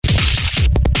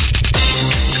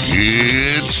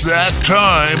It's that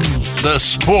time, the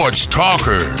sports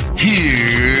talker.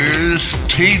 Here's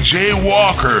TJ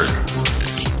Walker.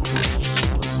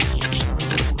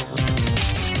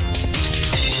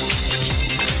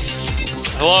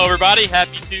 Hello, everybody.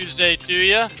 Happy Tuesday to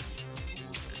you.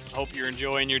 Hope you're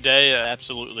enjoying your day.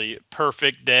 Absolutely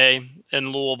perfect day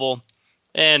in Louisville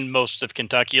and most of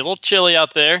Kentucky. A little chilly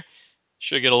out there.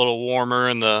 Should get a little warmer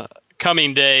in the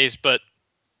coming days, but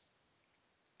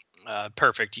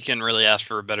perfect. You couldn't really ask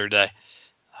for a better day.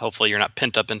 Hopefully you're not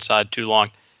pent up inside too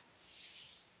long.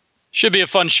 Should be a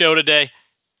fun show today.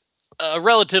 A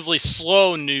relatively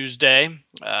slow news day.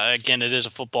 Again, it is a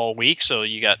football week, so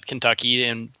you got Kentucky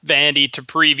and Vandy to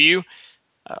preview.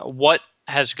 What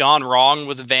has gone wrong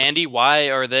with Vandy? Why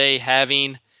are they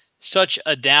having such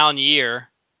a down year?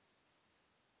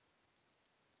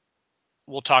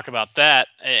 We'll talk about that.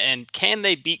 And can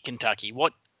they beat Kentucky?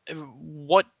 What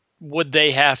would they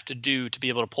have to do to be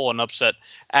able to pull an upset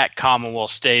at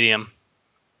Commonwealth Stadium?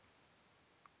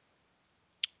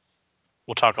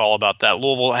 We'll talk all about that.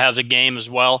 Louisville has a game as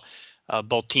well.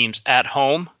 Both teams at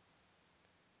home.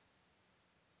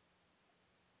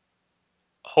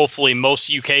 Hopefully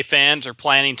most UK fans are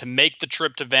planning to make the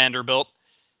trip to Vanderbilt.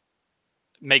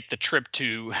 Make the trip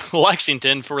to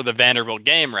Lexington for the Vanderbilt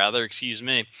game, rather. Excuse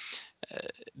me.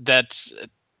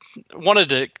 Wanted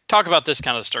to talk about this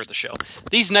kind of to start the show.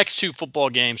 These next two football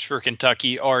games for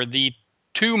Kentucky are the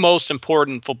two most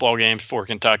important football games for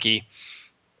Kentucky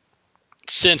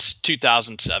since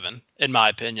 2007, in my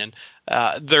opinion.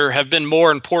 There have been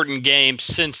more important games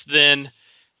since then,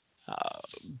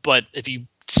 but if you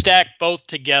stack both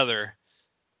together,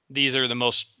 these are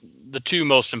the two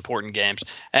most important games.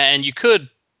 And you could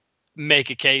make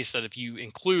a case that if you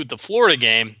include the Florida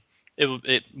game,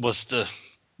 it was the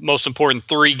most important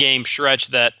three-game stretch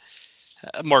that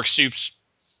Mark Stoops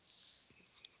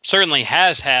certainly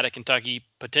has had at Kentucky,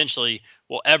 potentially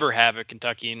will ever have at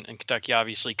Kentucky, and Kentucky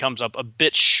obviously comes up a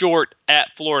bit short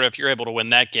at Florida. If you're able to win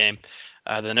that game,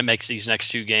 then it makes these next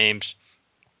two games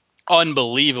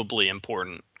unbelievably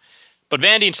important. But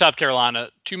Vandy and South Carolina,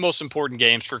 two most important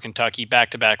games for Kentucky,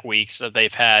 back-to-back weeks that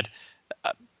they've had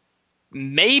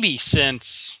maybe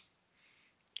since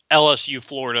LSU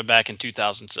Florida back in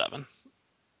 2007.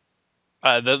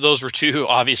 Those were two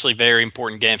obviously very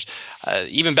important games.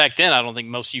 Even back then, I don't think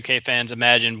most UK fans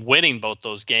imagined winning both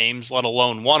those games, let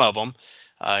alone one of them.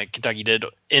 Kentucky did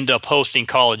end up hosting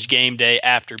College Game Day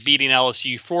after beating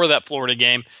LSU for that Florida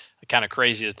game. Kind of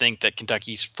crazy to think that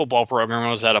Kentucky's football program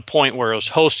was at a point where it was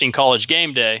hosting College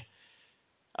Game Day,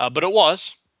 but it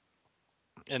was.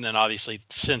 And then obviously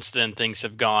since then, things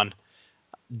have gone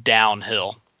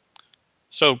downhill.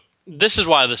 So this is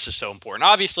why this is so important.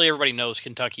 Obviously, everybody knows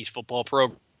Kentucky's football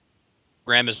program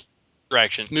is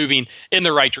direction moving in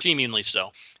the right direction, seemingly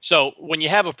so. So when you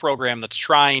have a program that's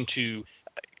trying to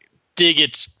dig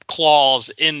its claws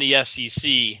in the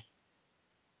SEC,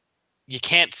 you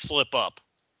can't slip up.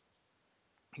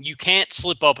 You can't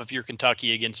slip up if you're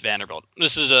Kentucky against Vanderbilt.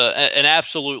 This is an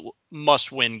absolute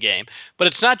must-win game. But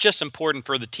it's not just important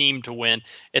for the team to win.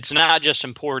 It's not just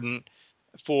important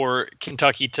for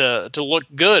Kentucky to look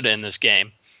good in this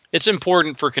game. It's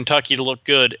important for Kentucky to look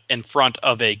good in front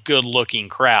of a good-looking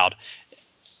crowd.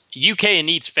 UK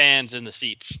needs fans in the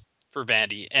seats for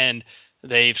Vandy, and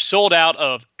they've sold out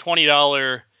of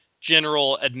 $20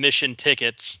 general admission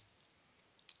tickets,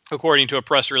 according to a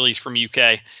press release from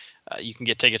UK. You can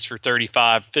get tickets for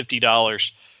 $35,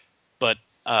 $50. But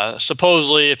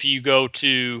supposedly if you go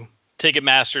to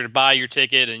Ticketmaster to buy your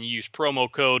ticket and use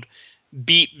promo code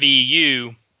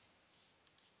BEATVU,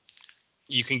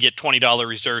 you can get $20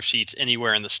 reserve seats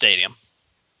anywhere in the stadium.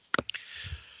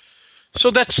 So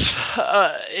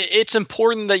it's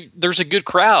important that there's a good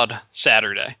crowd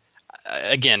Saturday.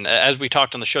 Again, as we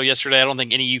talked on the show yesterday, I don't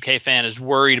think any UK fan is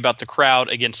worried about the crowd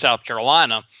against South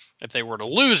Carolina. If they were to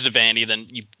lose to Vandy, then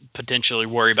you potentially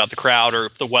worry about the crowd, or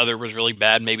if the weather was really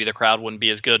bad, maybe the crowd wouldn't be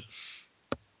as good.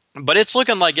 But it's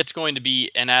looking like it's going to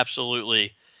be an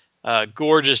absolutely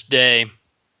gorgeous day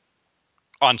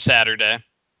on Saturday.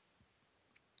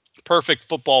 Perfect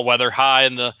football weather, high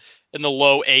in the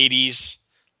low 80s,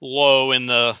 low in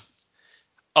the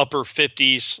upper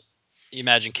 50s. You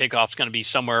imagine kickoff's going to be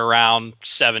somewhere around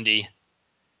 70.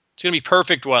 It's going to be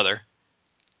perfect weather.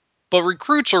 But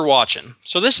recruits are watching.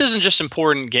 So this isn't just an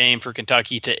important game for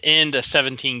Kentucky to end a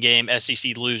 17-game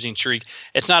SEC losing streak.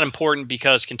 It's not important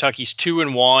because Kentucky's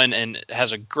 2-1 and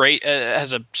has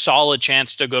a solid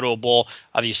chance to go to a bowl.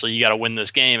 Obviously, you got to win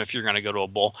this game if you're going to go to a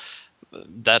bowl.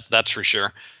 That's for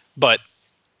sure. But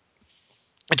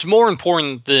it's more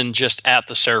important than just at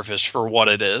the surface for what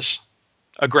it is.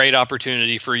 A great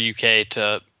opportunity for UK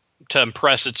to to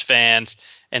impress its fans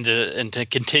and to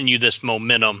continue this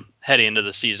momentum heading into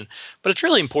the season. But it's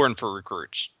really important for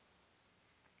recruits.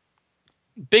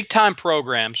 Big time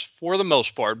programs, for the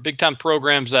most part, big time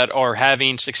programs that are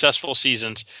having successful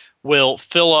seasons will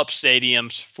fill up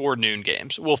stadiums for noon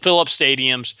games, will fill up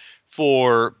stadiums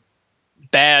for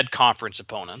bad conference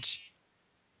opponents.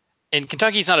 And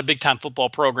Kentucky's not a big time football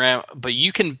program, but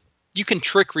you can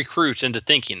trick recruits into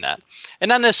thinking that. And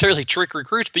not necessarily trick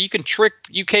recruits, but you can trick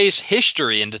UK's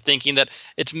history into thinking that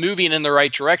it's moving in the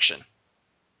right direction.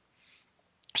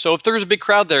 So if there's a big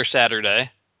crowd there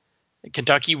Saturday,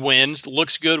 Kentucky wins,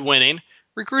 looks good winning,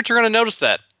 recruits are going to notice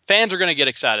that. Fans are going to get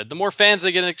excited. The more fans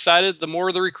they get excited, the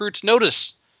more the recruits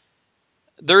notice.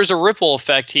 There's a ripple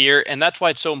effect here, and that's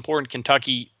why it's so important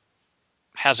Kentucky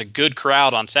has a good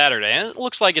crowd on Saturday. And it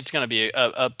looks like it's going to be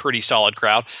a pretty solid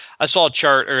crowd. I saw a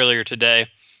chart earlier today.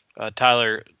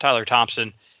 Tyler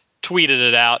Thompson tweeted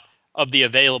it out of the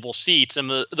available seats, and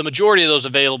the majority of those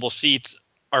available seats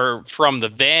are from the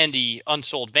Vandy,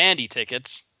 unsold Vandy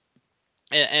tickets.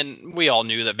 And we all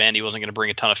knew that Vandy wasn't going to bring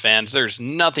a ton of fans. There's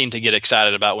nothing to get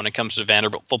excited about when it comes to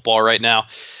Vanderbilt football right now.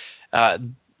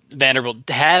 Vanderbilt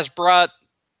has brought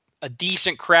a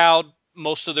decent crowd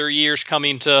most of their years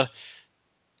coming to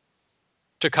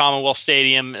Commonwealth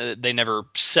Stadium. They never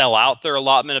sell out their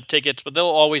allotment of tickets, but they'll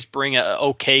always bring an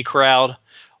okay crowd,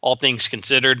 all things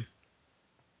considered.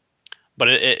 But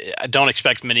I don't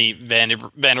expect many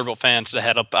Vanderbilt fans to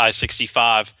head up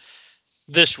I-65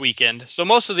 this weekend. So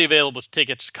most of the available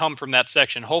tickets come from that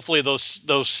section. Hopefully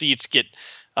those seats get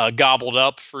gobbled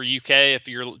up for UK if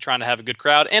you're trying to have a good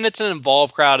crowd. And it's an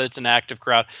involved crowd. It's an active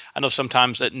crowd. I know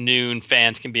sometimes at noon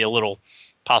fans can be a little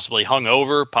possibly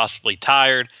hungover, possibly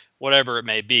tired, whatever it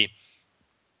may be.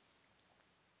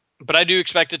 But I do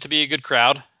expect it to be a good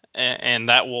crowd, and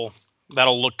that'll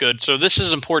look good. So this is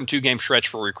an important 2-game stretch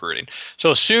for recruiting.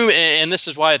 So assume, and this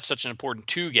is why it's such an important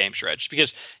 2-game stretch,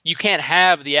 because you can't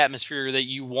have the atmosphere that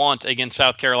you want against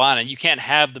South Carolina. You can't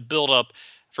have the buildup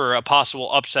for a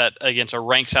possible upset against a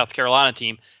ranked South Carolina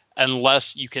team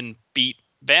unless you can beat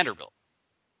Vanderbilt.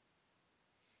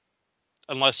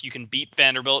 Unless you can beat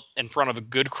Vanderbilt in front of a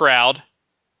good crowd,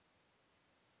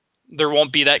 there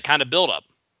won't be that kind of buildup.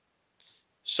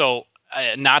 So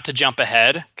not to jump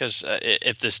ahead, because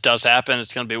if this does happen,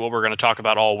 it's going to be what we're going to talk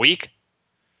about all week.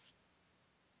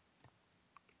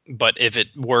 But if it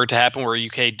were to happen where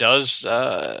UK does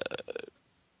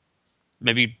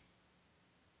maybe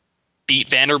beat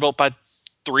Vanderbilt by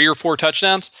 3 or 4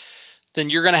 touchdowns, then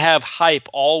you're going to have hype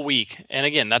all week. And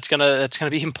again, that's going to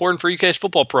be important for UK's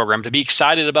football program to be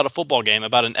excited about a football game,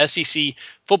 about an SEC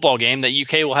football game that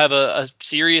UK will have a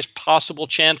serious possible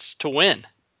chance to win.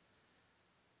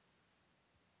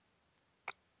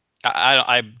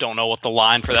 I don't know what the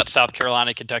line for that South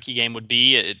Carolina-Kentucky game would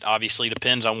be. It obviously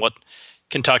depends on what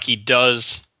Kentucky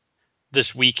does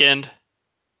this weekend.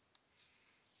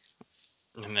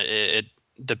 And it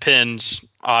depends,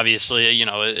 obviously. You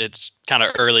know, it's kind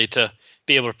of early to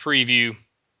be able to preview.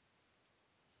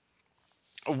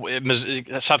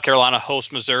 South Carolina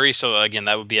hosts Missouri, so again,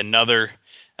 that would be another.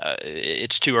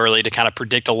 It's too early to kind of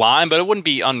predict a line, but it wouldn't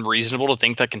be unreasonable to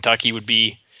think that Kentucky would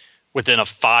be within a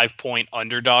 5-point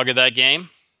underdog of that game.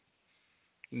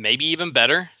 Maybe even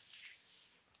better.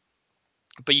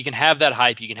 But you can have that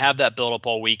hype. You can have that build-up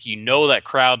all week. You know that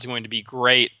crowd's going to be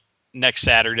great next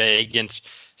Saturday against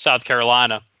South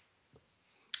Carolina.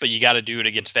 But you got to do it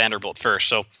against Vanderbilt first.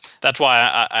 So that's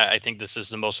why I think this is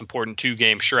the most important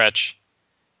 2-game stretch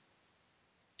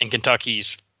in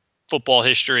Kentucky's football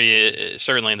history,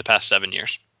 certainly in the past 7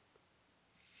 years.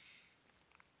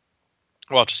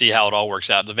 We'll have to see how it all works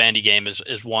out. The Vandy game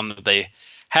is one that they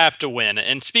have to win.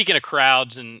 And speaking of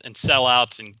crowds and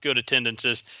sellouts and good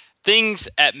attendances, things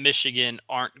at Michigan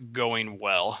aren't going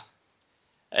well.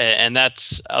 And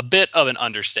that's a bit of an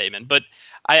understatement. But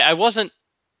I wasn't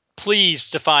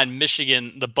pleased to find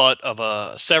Michigan the butt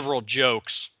of several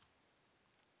jokes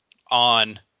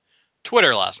on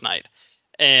Twitter last night.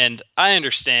 And I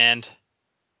understand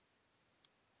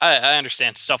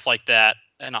stuff like that.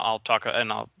 And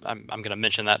I'm going to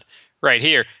mention that right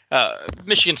here.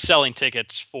 Michigan selling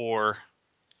tickets for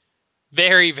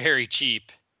very, very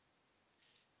cheap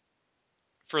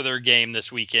for their game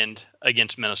this weekend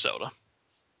against Minnesota.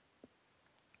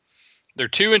 They're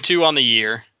 2-2 on the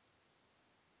year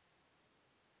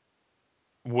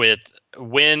with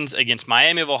wins against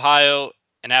Miami of Ohio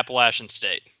and Appalachian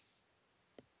State.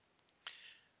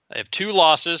 They have 2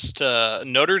 losses to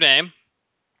Notre Dame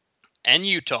and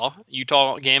Utah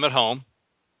game at home,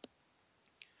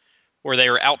 where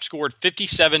they were outscored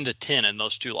 57-10 in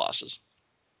those 2 losses.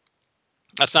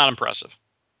 That's not impressive.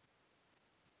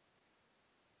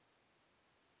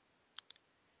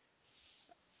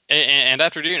 And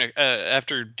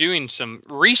after doing some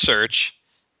research,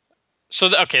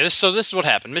 this is what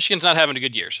happened. Michigan's not having a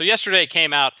good year. So yesterday it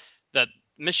came out that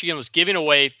Michigan was giving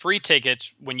away free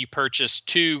tickets when you purchase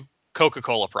 2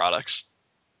 Coca-Cola products.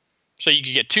 So you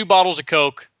could get 2 bottles of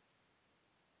Coke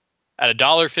at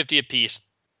 $1.50 a piece,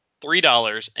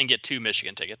 $3, and get 2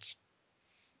 Michigan tickets.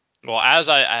 Well, as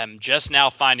I am just now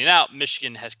finding out,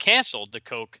 Michigan has canceled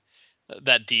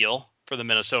that deal for the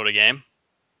Minnesota game.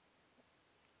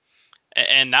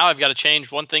 And now I've got to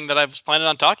change one thing that I was planning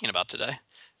on talking about today.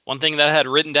 One thing that I had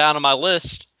written down on my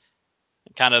list,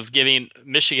 kind of giving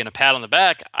Michigan a pat on the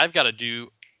back. I've got to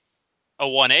do a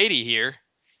 180 here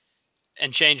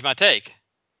and change my take.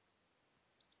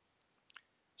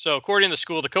 So according to the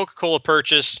school, the Coca-Cola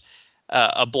purchased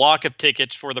a block of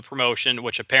tickets for the promotion,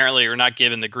 which apparently are not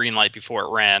given the green light before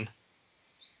it ran.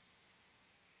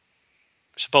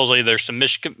 Supposedly there's some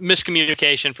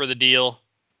miscommunication for the deal.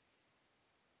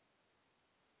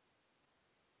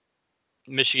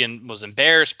 Michigan was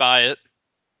embarrassed by it.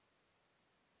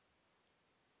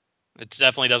 It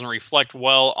definitely doesn't reflect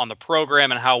well on the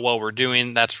program and how well we're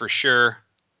doing, that's for sure.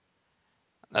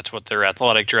 That's what their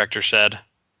athletic director said.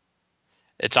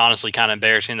 It's honestly kind of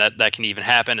embarrassing that can even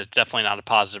happen. It's definitely not a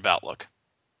positive outlook.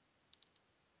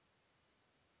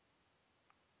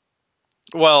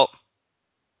 Well,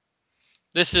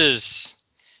 this is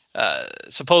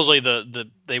supposedly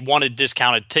they wanted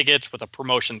discounted tickets with a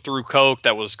promotion through Coke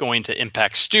that was going to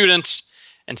impact students.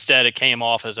 Instead, it came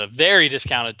off as a very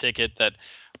discounted ticket that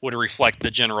would reflect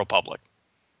the general public.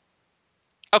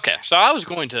 Okay, so I was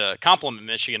going to compliment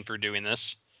Michigan for doing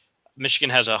this. Michigan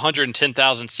has a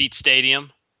 110,000 seat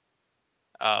stadium,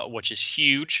 which is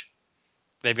huge.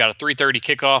 They've got a 3:30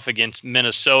 kickoff against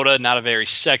Minnesota. Not a very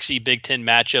sexy Big Ten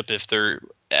matchup, if there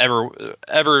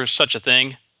ever such a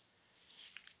thing.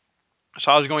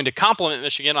 So I was going to compliment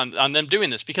Michigan on them doing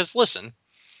this because, listen,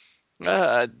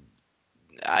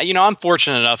 I'm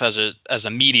fortunate enough as a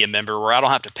media member where I don't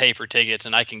have to pay for tickets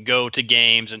and I can go to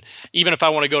games. And even if I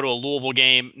want to go to a Louisville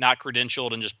game, not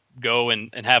credentialed, and just go and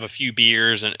have a few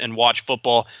beers and watch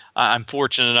football, I'm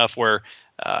fortunate enough where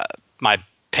my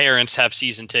parents have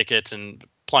season tickets and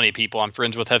plenty of people I'm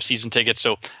friends with have season tickets.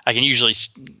 So I can usually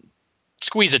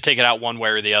squeeze a ticket out one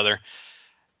way or the other.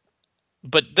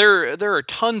 But there are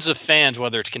tons of fans,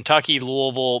 whether it's Kentucky,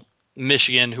 Louisville,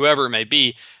 Michigan, whoever it may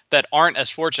be, that aren't as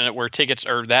fortunate where tickets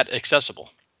are that accessible.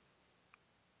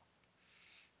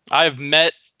 I've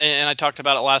met, and I talked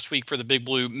about it last week for the Big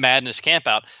Blue Madness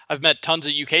campout, I've met tons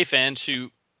of UK fans who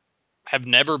have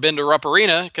never been to Rupp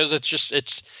Arena because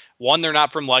it's one, they're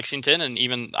not from Lexington, and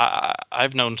even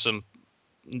I've known some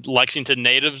Lexington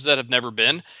natives that have never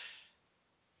been.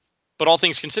 But all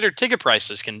things considered, ticket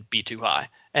prices can be too high.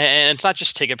 And it's not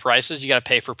just ticket prices. You got to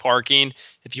pay for parking.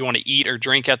 If you want to eat or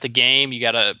drink at the game,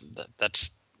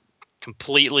 that's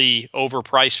completely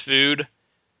overpriced food.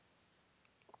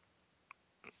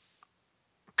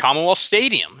 Commonwealth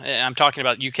Stadium. I'm talking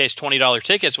about UK's $20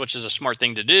 tickets, which is a smart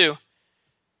thing to do.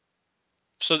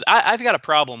 So I've got a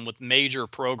problem with major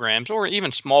programs or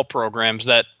even small programs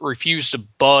that refuse to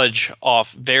budge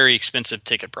off very expensive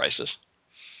ticket prices.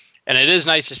 And it is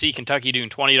nice to see Kentucky doing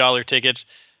 $20 tickets.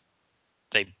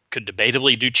 They could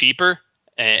debatably do cheaper.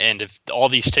 And if all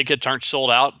these tickets aren't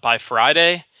sold out by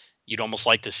Friday, you'd almost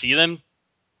like to see them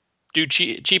do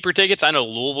cheaper tickets. I know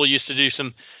Louisville used to do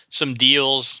some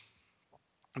deals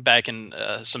back in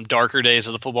some darker days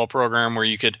of the football program where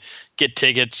you could get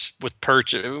tickets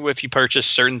if you purchase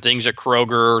certain things at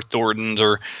Kroger or Thornton's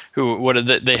or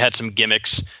they had some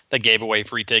gimmicks that gave away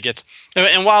free tickets.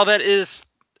 And while that is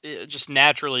just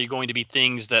naturally going to be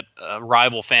things that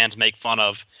rival fans make fun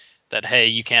of, that, hey,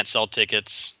 you can't sell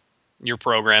tickets, your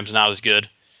program's not as good.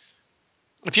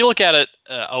 If you look at it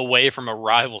away from a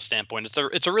rival standpoint,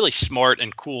 it's a really smart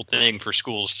and cool thing for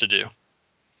schools to do.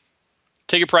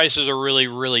 Ticket prices are really,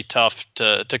 really tough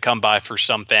to come by for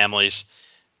some families.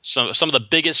 Some of the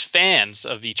biggest fans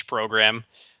of each program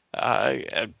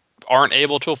aren't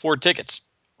able to afford tickets.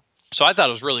 So I thought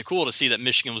it was really cool to see that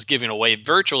Michigan was giving away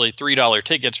virtually $3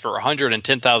 tickets for a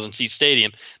 110,000 seat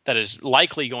stadium that is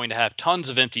likely going to have tons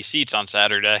of empty seats on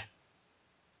Saturday.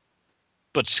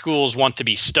 But schools want to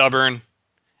be stubborn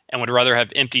and would rather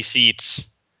have empty seats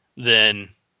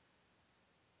than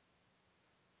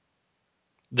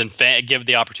give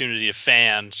the opportunity to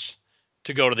fans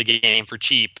to go to the game for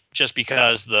cheap, just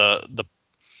because the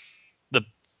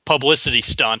publicity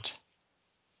stunt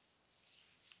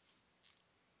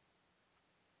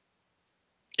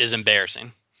is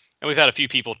embarrassing. And we've had a few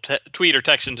people tweet or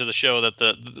text into the show that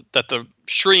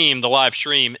the live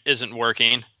stream isn't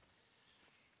working.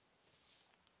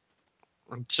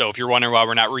 So if you're wondering why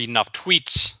we're not reading off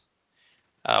tweets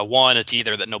One, it's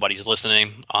either that nobody's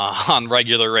listening on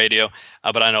regular radio,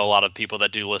 but I know a lot of people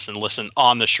that do listen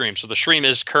on the stream. So the stream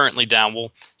is currently down.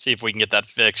 We'll see if we can get that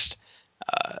fixed,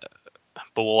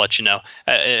 but we'll let you know.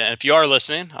 And if you are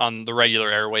listening on the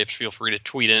regular airwaves, feel free to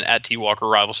tweet in at T Walker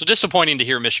Rival. So disappointing to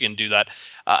hear Michigan do that.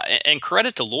 And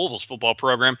credit to Louisville's football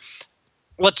program.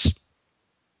 Let's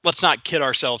not kid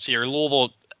ourselves here.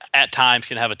 Louisville at times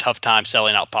can have a tough time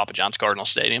selling out Papa John's Cardinal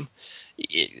Stadium.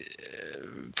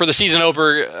 For the season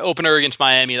opener against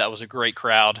Miami, that was a great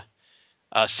crowd.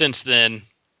 Since then,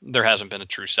 there hasn't been a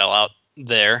true sellout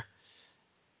there.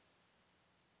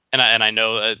 And I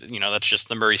know that's just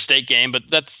the Murray State game, but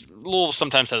Louisville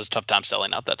sometimes has a tough time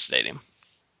selling out that stadium.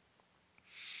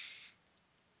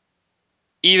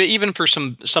 Even for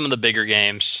some of the bigger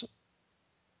games,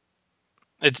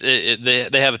 they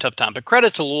have a tough time. But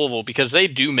credit to Louisville because they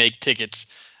do make tickets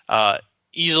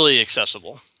easily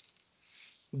accessible.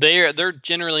 They're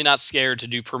generally not scared to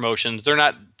do promotions. They're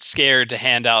not scared to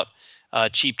hand out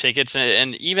cheap tickets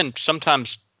and even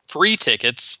sometimes free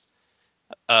tickets.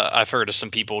 I've heard of some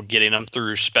people getting them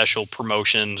through special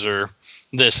promotions or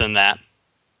this and that.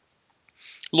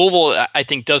 Louisville, I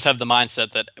think, does have the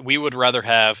mindset that we would rather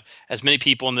have as many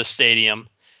people in this stadium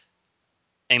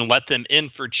and let them in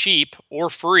for cheap or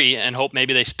free and hope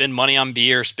maybe they spend money on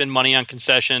beer, spend money on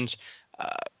concessions,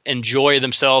 enjoy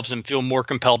themselves and feel more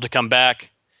compelled to come back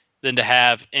than to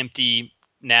have empty,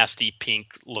 nasty,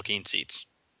 pink-looking seats.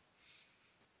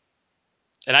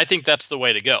 And I think that's the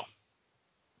way to go.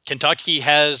 Kentucky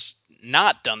has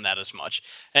not done that as much,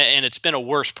 and it's been a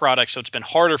worse product, so it's been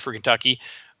harder for Kentucky.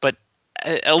 But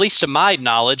at least to my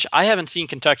knowledge, I haven't seen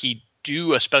Kentucky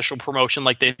do a special promotion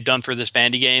like they've done for this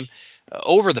Vandy game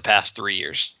over the past 3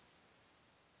 years.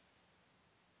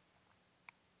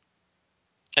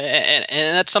 And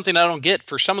that's something I don't get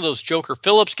for some of those Joker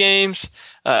Phillips games.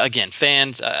 Again,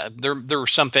 fans, there were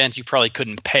some fans you probably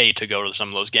couldn't pay to go to some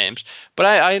of those games. But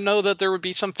I know that there would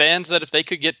be some fans that if they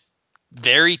could get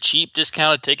very cheap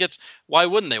discounted tickets, why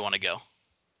wouldn't they want to go?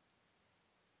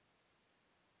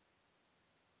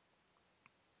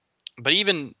 But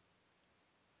even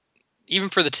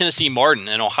for the Tennessee Martin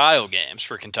and Ohio games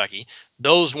for Kentucky,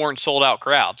 those weren't sold out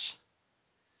crowds.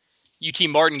 UT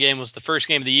Martin game was the first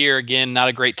game of the year. Again, not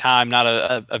a great time, not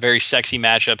a very sexy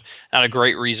matchup, not a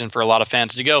great reason for a lot of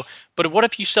fans to go. But what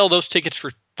if you sell those tickets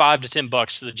for $5 to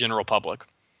 $10 to the general public?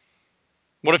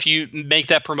 What if you make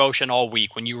that promotion all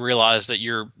week when you realize that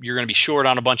you're going to be short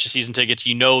on a bunch of season tickets?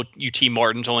 You know UT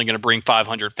Martin's only going to bring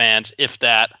 500 fans, if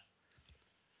that.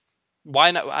 Why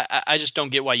not? I just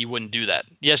don't get why you wouldn't do that.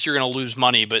 Yes, you're going to lose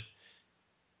money, but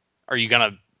you're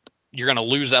going to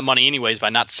lose that money anyways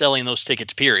by not selling those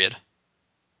tickets, period.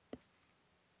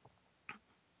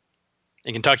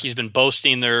 And Kentucky's been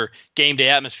boasting their game day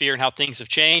atmosphere and how things have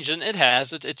changed, and it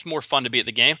has. It's more fun to be at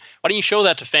the game. Why don't you show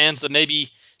that to fans that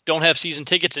maybe don't have season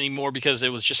tickets anymore because it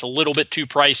was just a little bit too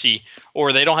pricey,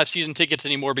 or they don't have season tickets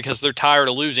anymore because they're tired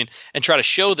of losing, and try to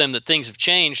show them that things have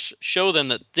changed, show them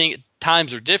that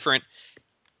times are different,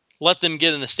 let them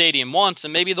get in the stadium once,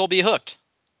 and maybe they'll be hooked.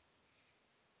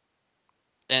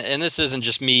 And this isn't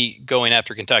just me going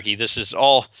after Kentucky. This is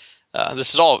all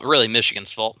really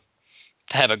Michigan's fault.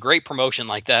 To have a great promotion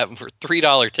like that for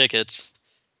 $3 tickets,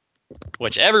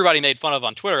 which everybody made fun of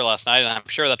on Twitter last night, and I'm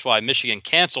sure that's why Michigan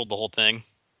canceled the whole thing.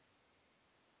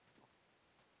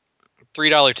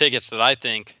 $3 tickets that I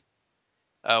think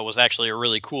was actually a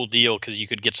really cool deal because you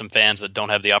could get some fans that don't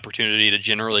have the opportunity to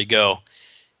generally go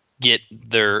get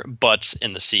their butts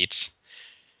in the seats.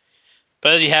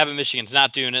 But as you have it, Michigan's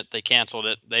not doing it. They canceled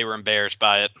it. They were embarrassed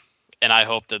by it. And I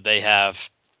hope that they have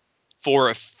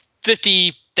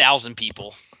 50,000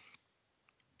 people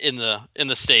in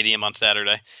the stadium on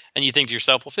Saturday. And you think to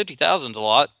yourself, well, 50,000 is a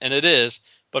lot, and it is.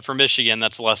 But for Michigan,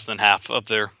 that's less than half of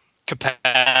their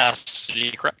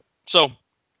capacity. So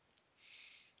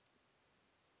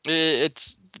you're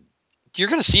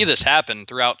going to see this happen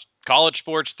throughout college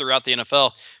sports, throughout the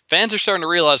NFL. Fans are starting to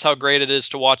realize how great it is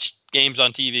to watch games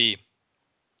on TV,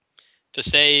 to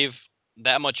save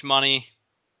that much money,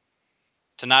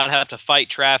 to not have to fight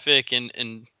traffic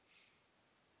and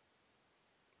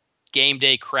game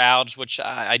day crowds, which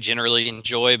I generally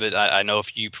enjoy. But I know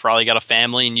if you've probably got a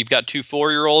family and you've got 2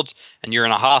 4-year-olds and you're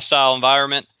in a hostile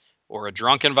environment or a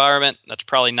drunk environment, that's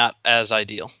probably not as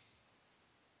ideal.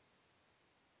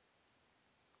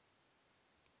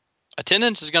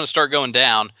 Attendance is going to start going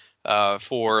down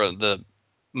for the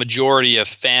majority of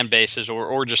fan bases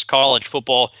or just college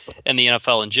football and the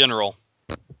NFL in general.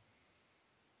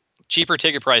 Cheaper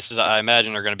ticket prices, I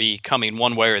imagine, are going to be coming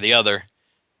one way or the other.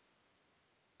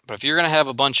 But if you're going to have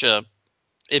a bunch of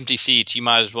empty seats, you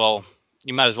might as well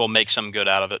make some good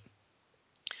out of it.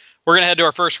 We're going to head to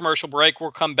our first commercial break.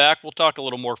 We'll come back. We'll talk a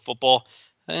little more football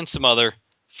and some other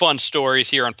fun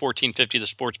stories here on 1450 The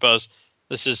Sports Buzz.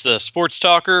 This is the Sports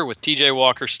Talker with TJ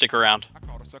Walker. Stick around. I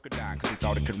called a sucker down because he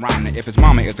thought it could rhyme. Now if his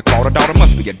mama is a quarter, daughter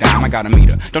must be a dime. I got a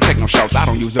meter. Don't take no shots, I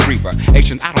don't use a reaper.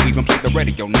 Asian, I don't even play the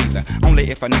radio neither. Only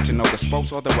if I need to know the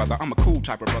sports or the weather. I'm a cool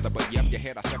type of brother, but yep, your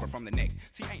head I separate from the neck.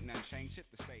 See, ain't nothing changed. Hit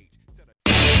the stage.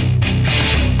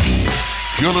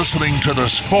 You're listening to the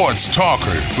Sports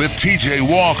Talker with TJ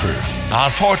Walker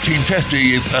on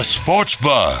 1450 The Sports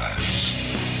Buzz.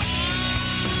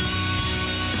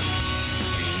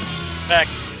 Back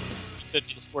to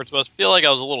the Sports Buzz. Feel like I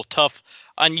was a little tough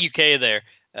on UK there.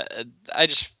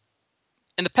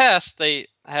 In the past, they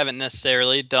haven't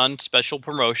necessarily done special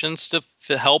promotions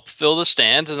to help fill the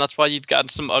stands, and that's why you've gotten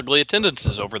some ugly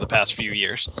attendances over the past few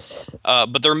years.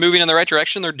 But they're moving in the right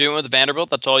direction. They're doing it with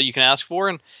Vanderbilt. That's all you can ask for,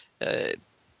 and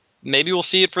maybe we'll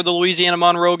see it for the Louisiana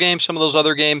Monroe game. Some of those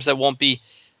other games that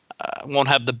won't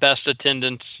have the best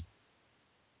attendance.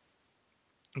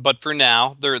 But for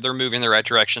now, they're moving in the right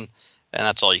direction, and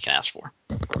that's all you can ask for.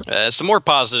 Some more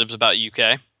positives about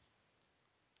UK,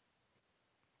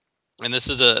 and this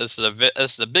is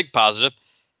a big positive.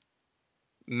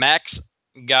 Max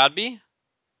Godby,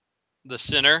 the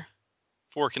center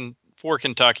for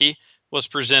Kentucky, was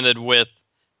presented with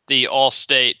the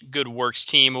All-State Good Works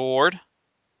Team Award.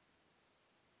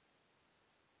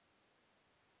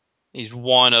 He's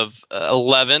one of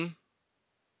 11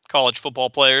 college football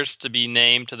players to be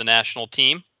named to the national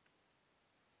team.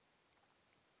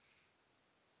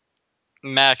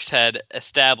 Max had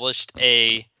established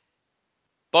a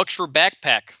Bucks for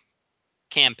Backpack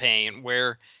campaign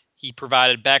where he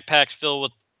provided backpacks filled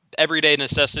with everyday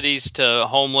necessities to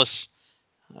homeless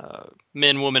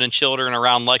men, women, and children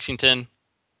around Lexington.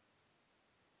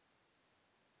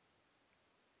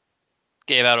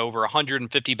 Gave out over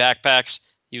 150 backpacks.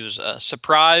 He was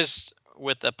surprised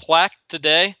with a plaque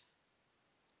today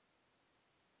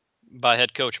by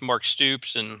head coach Mark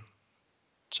Stoops and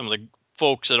some of the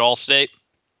folks at Allstate.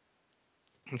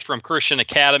 He's from Christian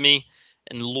Academy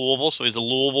in Louisville, so he's a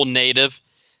Louisville native.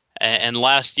 And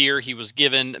last year he was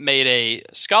made a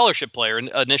scholarship player.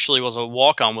 Initially was a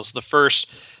walk-on, was the first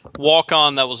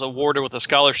walk-on that was awarded with a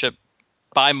scholarship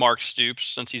by Mark Stoops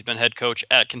since he's been head coach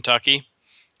at Kentucky.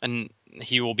 And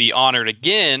he will be honored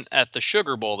again at the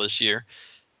Sugar Bowl this year.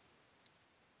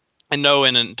 And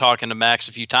knowing and talking to Max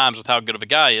a few times with how good of a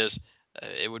guy he is,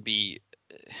 it would be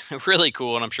really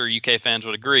cool, and I'm sure UK fans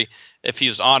would agree, if he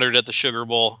was honored at the Sugar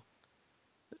Bowl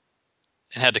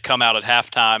and had to come out at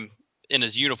halftime in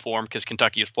his uniform because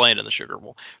Kentucky was playing in the Sugar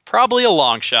Bowl. Probably a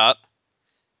long shot,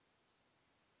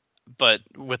 but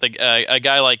with a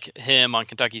guy like him on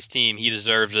Kentucky's team, he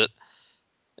deserves it.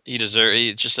 He's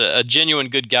just a genuine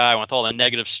good guy with all the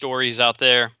negative stories out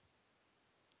there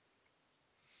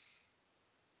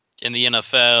in the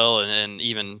NFL, and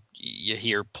even you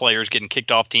hear players getting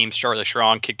kicked off teams. Charlie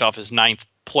Strong kicked off his 9th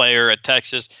player at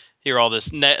Texas. Hear all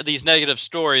these negative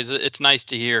stories. It's nice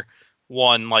to hear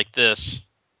one like this.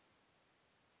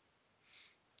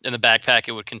 In the backpack,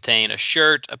 it would contain a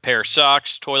shirt, a pair of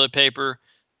socks, toilet paper,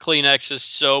 Kleenexes,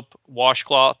 soap,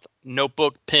 washcloth,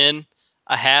 notebook, pen,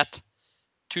 a hat,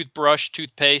 toothbrush,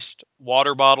 toothpaste,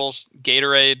 water bottles,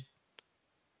 Gatorade,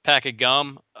 pack of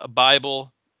gum, a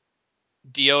Bible,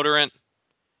 deodorant,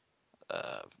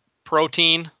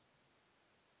 protein,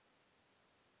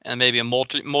 and maybe a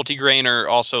multigrain or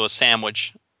also a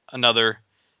sandwich,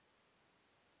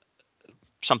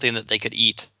 something that they could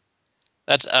eat.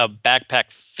 That's a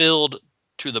backpack filled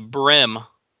to the brim. I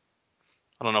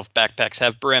don't know if backpacks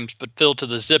have brims, but filled to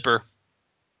the zipper.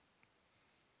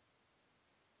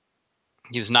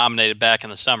 He was nominated back in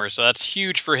the summer, so that's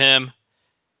huge for him.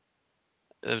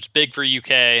 It's big for UK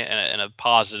and a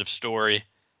positive story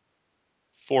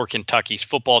for Kentucky's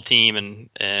football team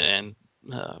and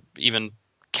even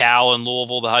Cal and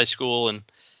Louisville, the high school, and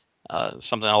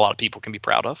something a lot of people can be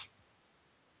proud of.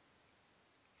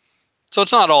 So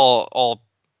it's not all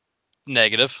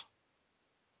negative.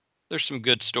 There's some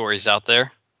good stories out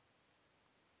there.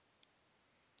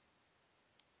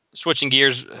 Switching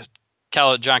gears,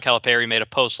 John Calipari made a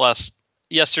post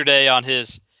yesterday on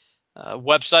his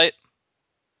website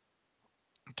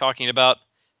talking about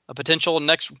a potential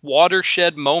next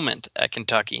watershed moment at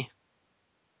Kentucky.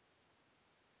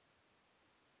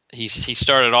 He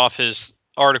started off his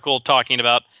article talking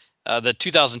about the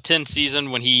 2010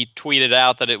 season when he tweeted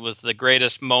out that it was the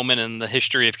greatest moment in the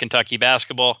history of Kentucky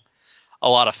basketball. A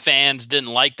lot of fans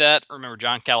didn't like that. Remember,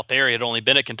 John Calipari had only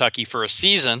been at Kentucky for a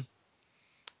season,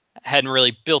 hadn't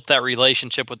really built that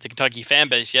relationship with the Kentucky fan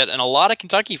base yet, and a lot of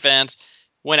Kentucky fans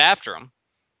went after him,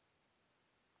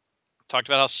 Talked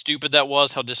about how stupid that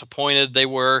was, how disappointed they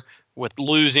were with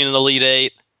losing in the Elite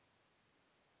Eight.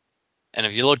 And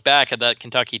if you look back at that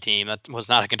Kentucky team, that was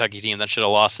not a Kentucky team that should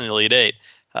have lost in the Elite Eight.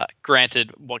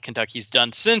 Granted, what Kentucky's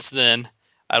done since then,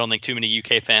 I don't think too many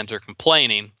UK fans are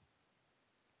complaining.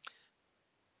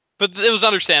 But it was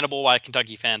understandable why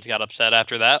Kentucky fans got upset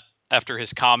after that, after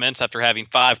his comments, after having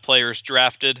 5 players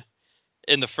drafted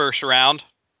in the first round.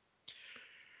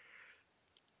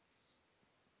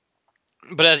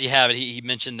 But as you have it, he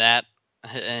mentioned that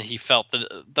he felt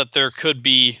that there could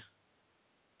be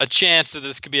a chance that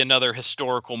this could be another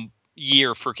historical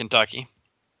year for Kentucky.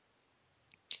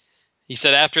 He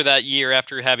said after that year,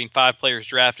 after having 5 players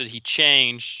drafted, he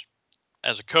changed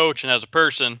as a coach and as a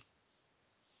person.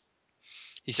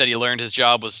 He said he learned his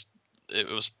job was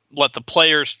let the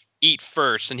players eat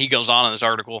first. And he goes on in this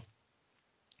article,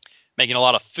 making a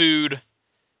lot of food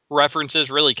references.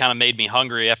 Really kind of made me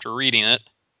hungry after reading it.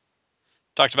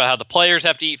 Talked about how the players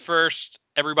have to eat first.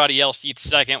 Everybody else eats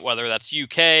second, whether that's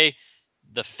UK,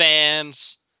 the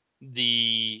fans,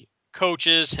 the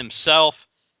coaches, himself.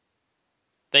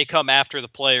 They come after the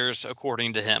players,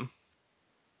 according to him.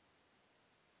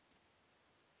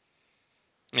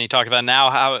 And he talked about now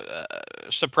how,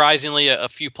 surprisingly, a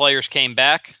few players came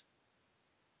back.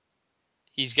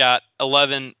 He's got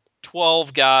 11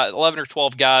 or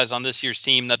 12 guys on this year's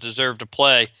team that deserve to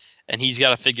play, and he's got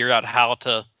to figure out how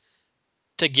to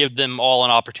give them all an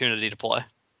opportunity to play.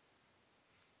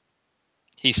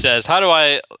 He says, how do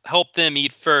I help them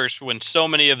eat first when so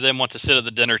many of them want to sit at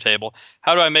the dinner table?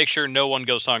 How do I make sure no one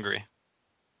goes hungry?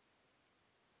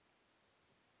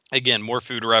 Again, more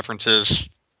food references.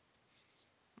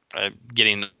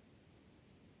 Getting...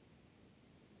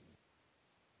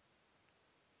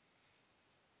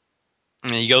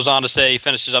 And he goes on to say, he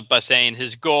finishes up by saying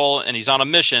his goal, and he's on a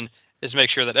mission, is make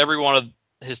sure that every one of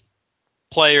his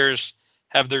players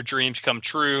have their dreams come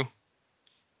true.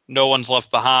 No one's left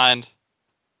behind.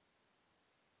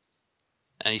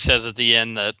 And he says at the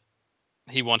end that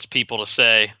he wants people to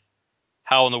say,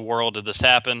 how in the world did this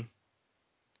happen?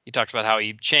 He talks about how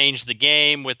he changed the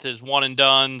game with his one and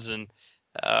dones, and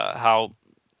how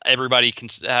how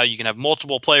you can have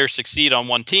multiple players succeed on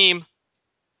one team.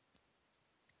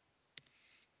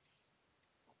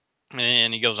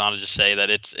 And he goes on to just say that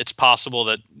it's possible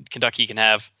that Kentucky can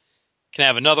have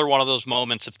another one of those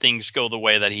moments if things go the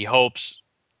way that he hopes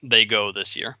they go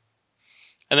this year.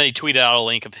 And then he tweeted out a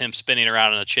link of him spinning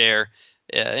around in a chair,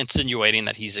 insinuating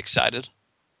that he's excited.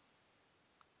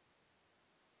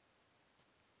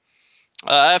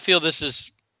 I feel this is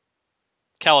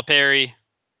Calipari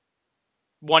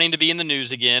wanting to be in the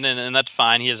news again, and that's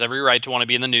fine. He has every right to want to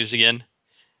be in the news again.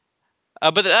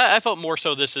 But I felt more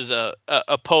so this is a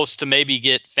post to maybe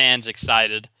get fans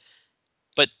excited,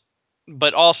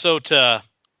 but also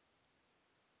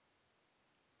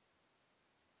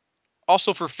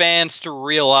for fans to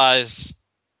realize,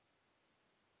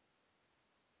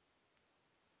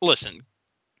 listen,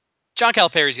 John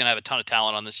Calipari is going to have a ton of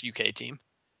talent on this UK team.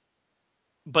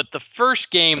 But the first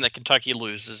game that Kentucky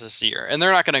loses this year, and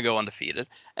they're not going to go undefeated,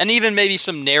 and even maybe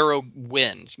some narrow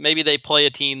wins. Maybe they play a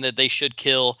team that they should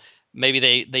kill. Maybe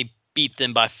they beat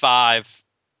them by 5,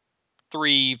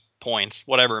 3 points,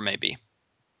 whatever it may be.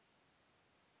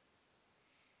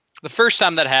 The first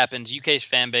time that happens, UK's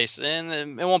fan base,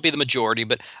 and it won't be the majority,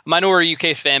 but a minority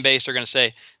UK fan base are going to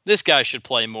say, this guy should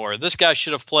play more. This guy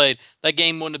should have played. That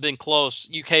game wouldn't have been close.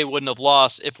 UK wouldn't have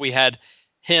lost if we had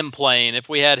him playing, if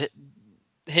we had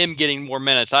him getting more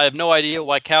minutes. I have no idea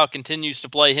why Cal continues to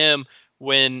play him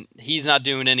when he's not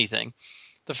doing anything.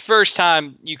 The first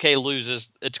time UK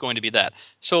loses, it's going to be that.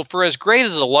 So for as great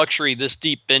as a luxury this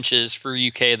deep bench is for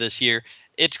UK this year,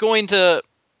 it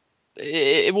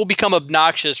will become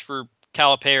obnoxious for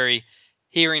Calipari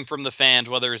hearing from the fans,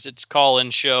 whether it's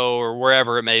call-in show or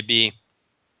wherever it may be,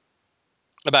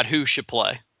 about who should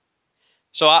play.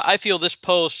 So I feel this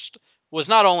post was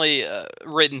not only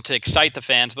written to excite the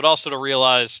fans, but also to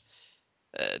realize,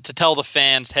 to tell the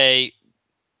fans, hey,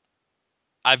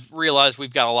 I've realized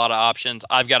we've got a lot of options.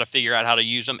 I've got to figure out how to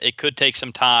use them. It could take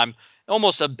some time.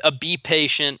 Almost a be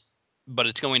patient, but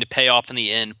it's going to pay off in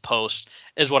the end post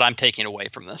is what I'm taking away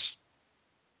from this.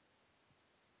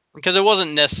 Because it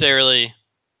wasn't necessarily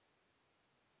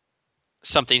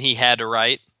something he had to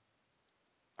write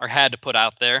or had to put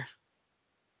out there.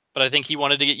 But I think he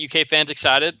wanted to get UK fans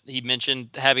excited. He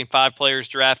mentioned having 5 players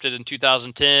drafted in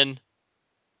 2010.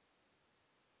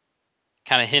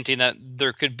 Kind of hinting that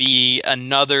there could be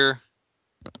another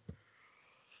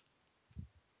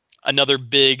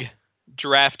big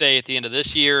draft day at the end of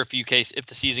this year if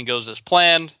the season goes as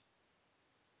planned.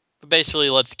 But basically,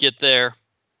 let's get there.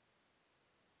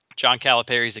 John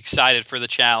Calipari's excited for the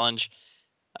challenge,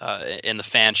 and the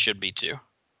fans should be too.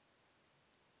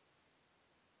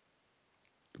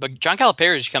 But John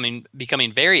Calipari is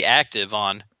becoming very active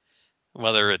on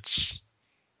whether it's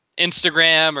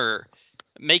Instagram or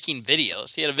making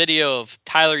videos. He had a video of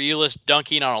Tyler Ulis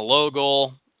dunking on a low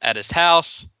goal at his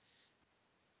house,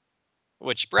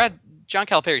 which John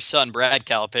Calipari's son, Brad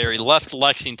Calipari, left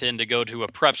Lexington to go to a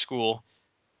prep school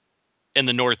in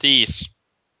the Northeast.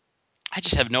 I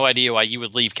just have no idea why you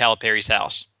would leave Calipari's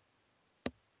house.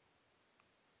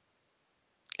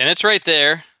 And it's right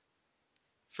there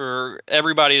for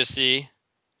everybody to see.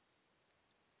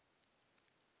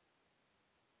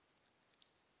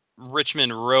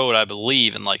 Richmond Road, I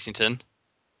believe, in Lexington.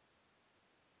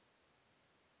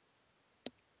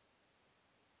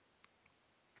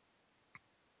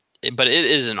 But it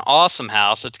is an awesome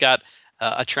house. It's got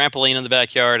a trampoline in the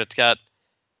backyard. It's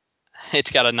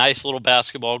got a nice little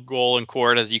basketball goal and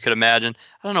court, as you could imagine.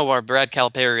 I don't know why Brad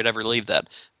Calipari would ever leave that.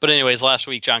 But anyways, last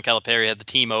week John Calipari had the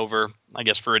team over, I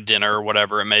guess for a dinner or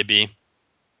whatever it may be.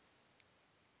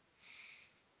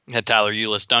 Had Tyler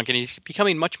Ulis dunking. He's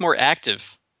becoming much more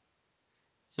active.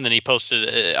 And then he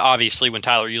posted, obviously, when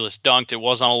Tyler Ulis dunked, it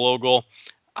was on a low goal.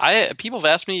 People have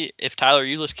asked me if Tyler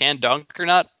Ulis can dunk or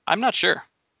not. I'm not sure.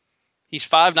 He's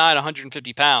 5'9",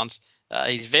 150 pounds.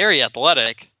 He's very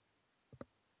athletic.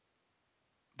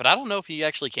 But I don't know if he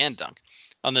actually can dunk.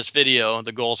 On this video,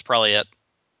 the goal's probably at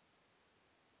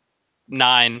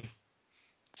 9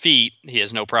 feet. He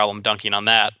has no problem dunking on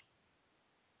that.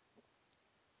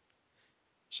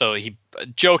 So he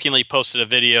jokingly posted a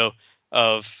video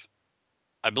of,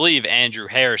 I believe, Andrew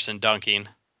Harrison dunking.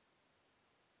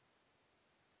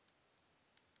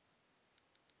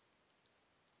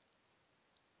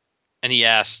 And he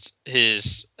asked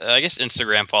his, I guess,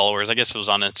 Instagram followers, I guess it was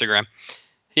on Instagram.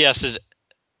 He asked his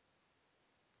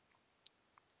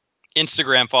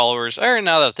Instagram followers, or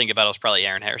now that I think about it, it was probably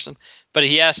Aaron Harrison. But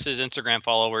he asked his Instagram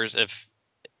followers if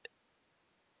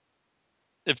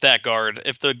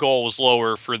the goal was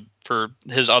lower for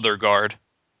his other guard.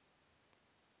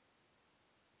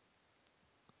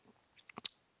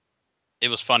 It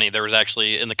was funny. There was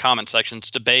actually, in the comment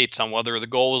sections, debates on whether the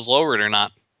goal was lowered or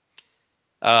not.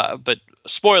 But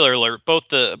spoiler alert, both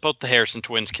the Harrison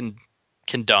twins can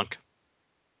dunk.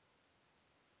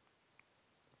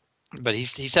 But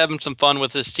he's having some fun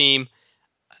with his team.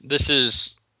 This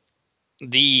is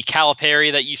the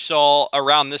Calipari that you saw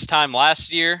around this time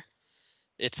last year.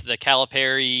 It's the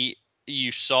Calipari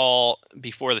you saw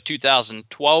before the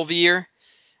 2012 year.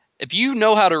 If you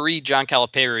know how to read John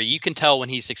Calipari, you can tell when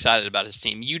he's excited about his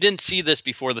team. You didn't see this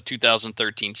before the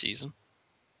 2013 season.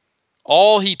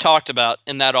 All he talked about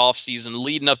in that offseason,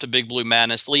 leading up to Big Blue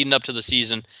Madness, leading up to the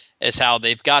season, is how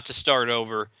they've got to start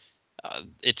over.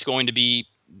 It's going to be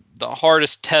the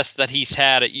hardest test that he's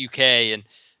had at UK, and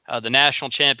the national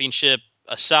championship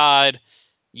aside,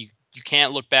 you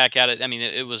can't look back at it. I mean,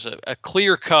 it was a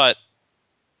clear cut,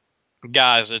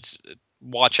 guys.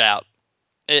 Watch out.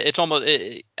 It's almost.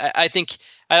 I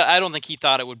don't think he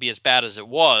thought it would be as bad as it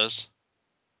was,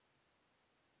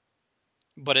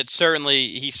 but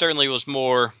he certainly was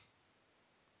more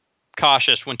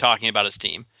cautious when talking about his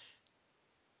team.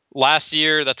 Last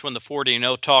year, that's when the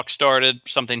 40-0 talk started,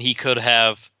 something he could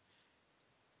have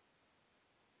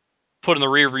put in the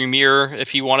rearview mirror if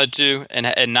he wanted to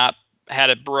and not had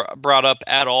it brought up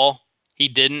at all. He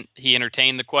didn't. He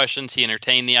entertained the questions. He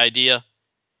entertained the idea.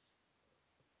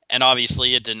 And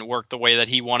obviously, it didn't work the way that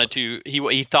he wanted to.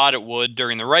 He thought it would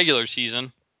during the regular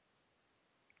season.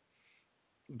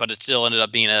 But it still ended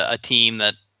up being a team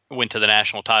that went to the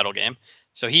national title game.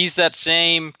 So he's that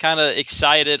same kind of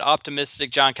excited,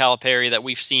 optimistic John Calipari that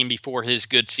we've seen before his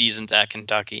good seasons at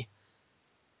Kentucky.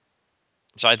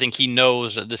 So I think he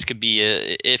knows that this could be,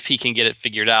 if he can get it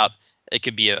figured out, it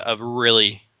could be a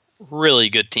really, really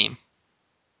good team.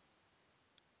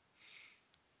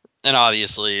 And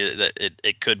obviously,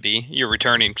 it could be. You're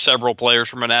returning several players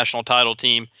from a national title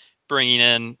team, bringing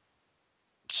in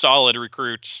solid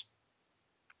recruits.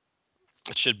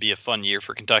 It should be a fun year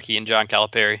for Kentucky and John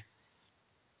Calipari.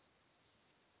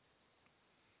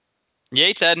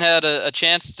 Yates, hadn't had a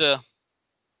chance to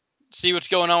see what's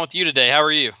going on with you today. How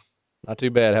are you? Not too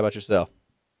bad. How about yourself?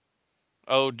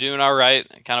 Oh, doing all right.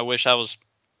 I kind of wish I was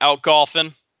out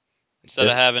golfing instead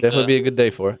of having definitely be a good day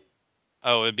for it.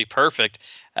 Oh, it'd be perfect.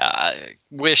 I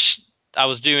wish I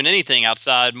was doing anything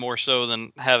outside more so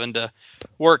than having to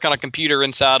work on a computer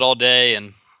inside all day.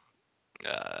 And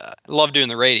I love doing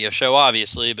the radio show,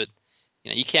 obviously, but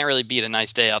you can't really beat a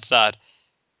nice day outside.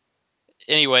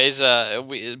 Anyways,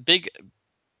 big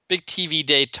TV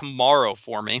day tomorrow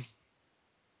for me.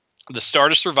 the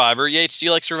start of Survivor. Yates, do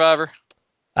you like Survivor?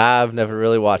 I've never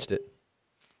really watched it.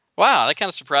 Wow, that kind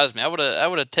of surprised me. I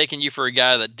would have taken you for a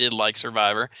guy that did like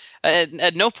Survivor.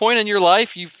 At no point in your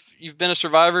life you've been a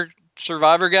Survivor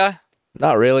guy.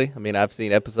 Not really. I mean, I've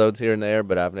seen episodes here and there,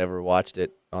 but I've never watched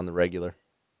it on the regular.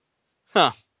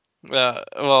 Huh.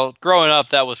 Well, growing up,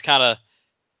 that was kind of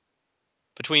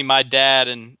between my dad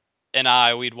and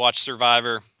I. We'd watch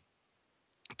Survivor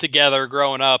together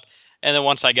growing up, and then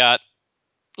once I got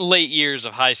late years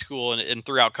of high school and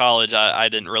throughout college, I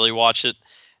didn't really watch it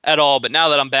at all. But now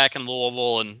that I'm back in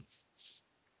Louisville and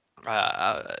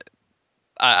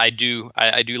I do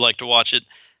like to watch it.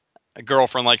 A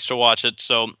girlfriend likes to watch it,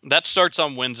 so that starts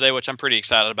on Wednesday, which I'm pretty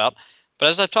excited about. But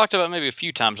as I've talked about maybe a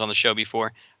few times on the show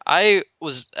before, I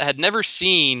had never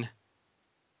seen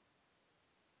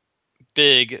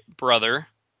Big Brother.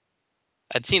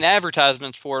 I'd seen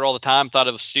advertisements for it all the time, thought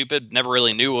it was stupid, never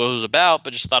really knew what it was about,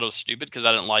 but just thought it was stupid because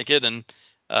I didn't like it, and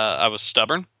I was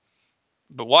stubborn.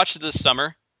 But watched it this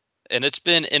summer, and it's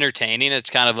been entertaining. It's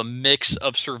kind of a mix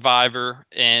of Survivor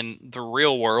and the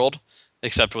real world,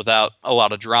 except without a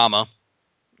lot of drama,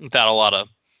 without a lot of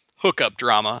hookup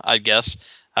drama, I guess,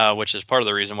 which is part of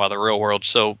the reason why the real world's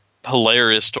so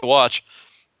hilarious to watch.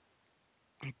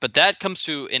 But that comes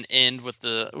to an end with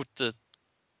the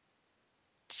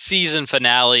season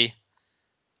finale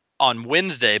on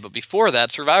Wednesday. But before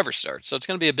that, Survivor starts, so it's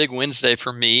going to be a big Wednesday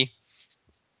for me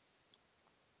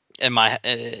in my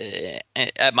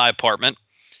at my apartment.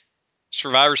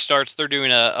 Survivor starts. They're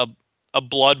doing a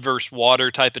blood versus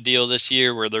water type of deal this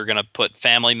year, where they're going to put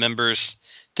family members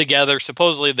together.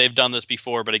 Supposedly they've done this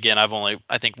before, but again, I've only,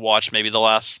 I think, watched maybe the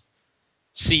last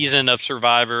season of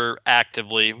Survivor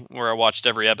actively, where I watched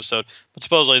every episode. But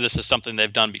supposedly this is something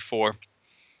they've done before.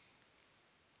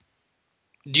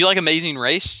 Do you like Amazing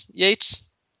Race, Yates?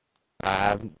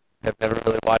 I have never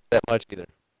really watched that much either.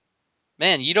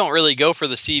 Man, you don't really go for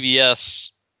the CBS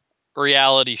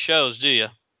reality shows, do you?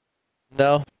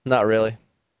 No, not really.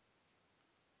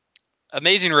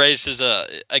 Amazing Race is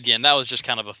again, that was just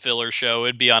kind of a filler show.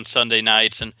 It'd be on Sunday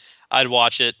nights, and I'd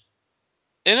watch it,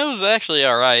 and it was actually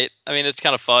all right. I mean, it's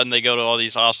kind of fun. They go to all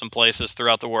these awesome places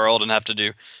throughout the world and have to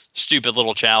do stupid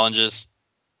little challenges.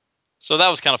 So that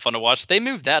was kind of fun to watch. They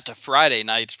moved that to Friday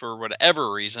nights for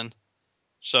whatever reason.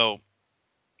 So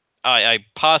I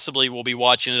possibly will be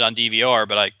watching it on DVR,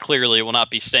 but I clearly will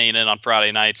not be staying in on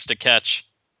Friday nights to catch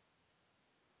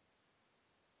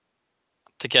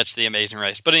the Amazing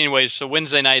Race. But anyways, so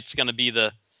Wednesday night's going to be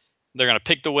they're going to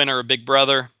pick the winner of Big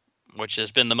Brother, which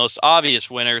has been the most obvious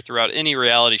winner throughout any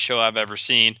reality show I've ever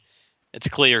seen. It's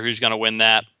clear who's going to win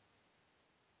that.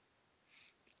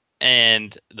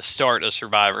 And the start of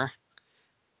Survivor.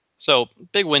 So,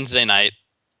 big Wednesday night.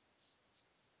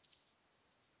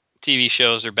 TV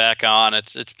shows are back on.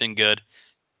 It's been good.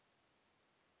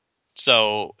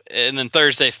 So, and then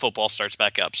Thursday, football starts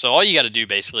back up. So all you got to do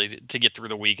basically to get through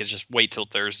the week is just wait till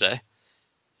Thursday.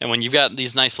 And when you've got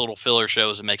these nice little filler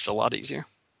shows, it makes it a lot easier.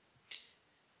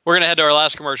 We're going to head to our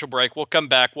last commercial break. We'll come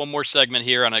back. One more segment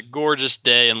here on a gorgeous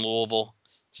day in Louisville.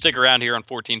 Stick around here on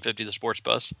 1450 The Sports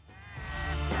Buzz.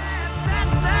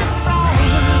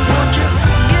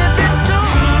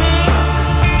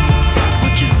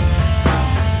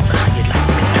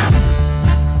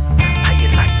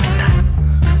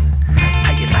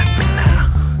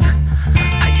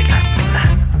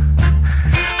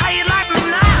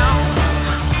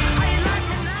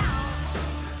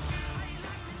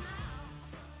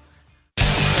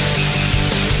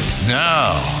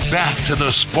 Now, back to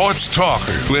the Sports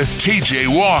Talker with TJ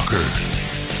Walker.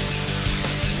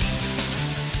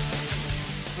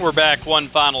 We're back. One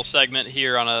final segment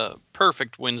here on a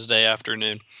perfect Wednesday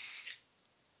afternoon.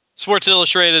 Sports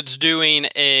Illustrated's doing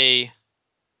a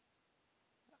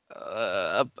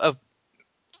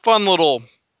fun little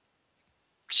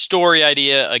story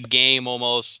idea, a game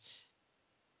almost,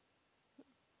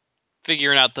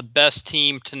 figuring out the best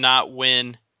team to not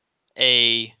win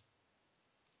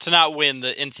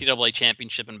the NCAA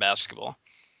championship in basketball.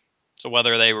 So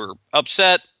whether they were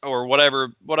upset or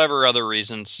whatever other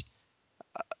reasons,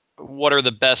 what are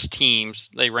the best teams?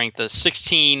 They ranked the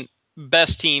 16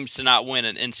 best teams to not win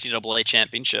an NCAA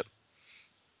championship.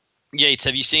 Yates,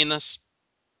 have you seen this?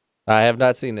 I have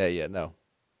not seen that yet, no.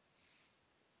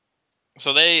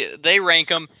 So they rank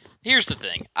them. Here's the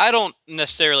thing. I don't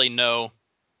necessarily know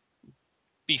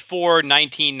before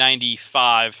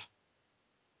 1995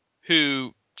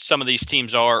 who some of these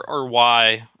teams are or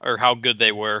why or how good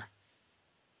they were,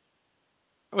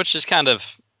 which is kind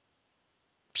of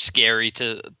scary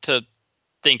to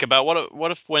think about.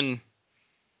 What if when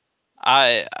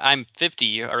I'm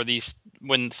 50. Are these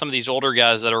when some of these older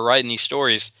guys that are writing these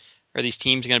stories, are these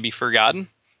teams going to be forgotten?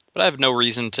 But I have no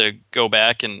reason to go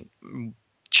back and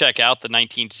check out the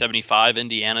 1975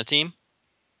 Indiana team.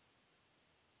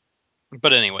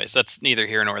 But anyways, that's neither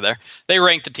here nor there. They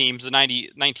ranked the teams. The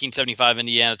 1975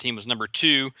 Indiana team was number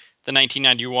 2. The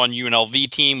 1991 UNLV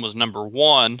team was number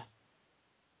 1.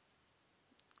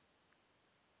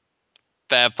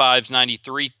 Fab Five's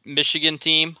 93 Michigan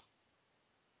team,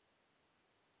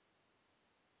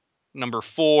 number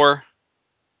 4.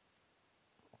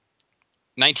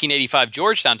 1985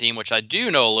 Georgetown team, which I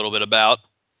do know a little bit about.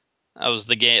 That was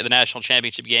the national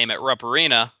championship game at Rupp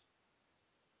Arena,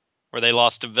 where they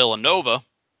lost to Villanova.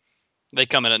 They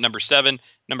come in at number 7.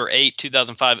 Number 8,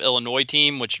 2005 Illinois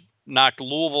team, which knocked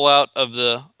Louisville out of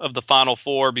the Final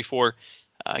Four before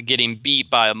getting beat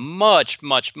by a much,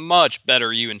 much, much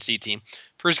better UNC team.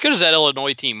 For as good as that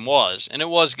Illinois team was, and it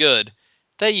was good,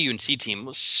 that UNC team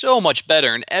was so much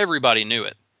better, and everybody knew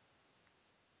it.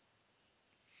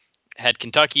 Had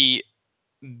Kentucky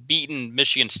beaten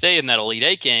Michigan State in that Elite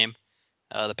Eight game,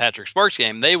 the Patrick Sparks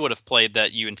game, they would have played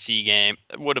that UNC game,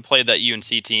 would have played that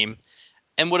UNC team,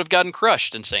 and would have gotten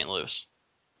crushed in St. Louis.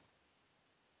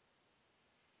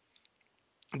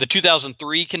 The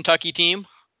 2003 Kentucky team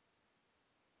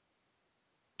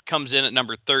comes in at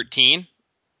number 13.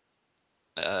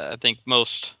 I think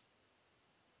most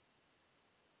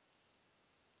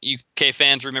UK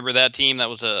fans remember that team. That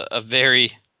was a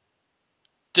very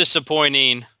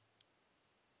disappointing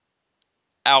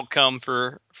outcome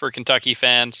for Kentucky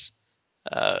fans.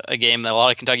 A game that a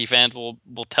lot of Kentucky fans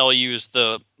will tell you is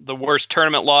the worst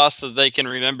tournament loss that they can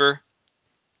remember.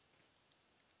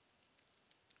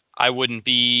 I wouldn't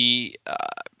be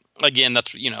again.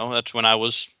 That's when I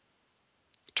was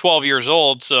 12 years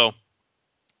old, so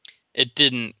it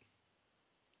didn't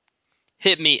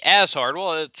hit me as hard.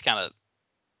 Well, it's kind of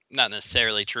not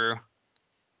necessarily true.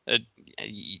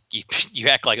 You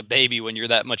act like a baby when you're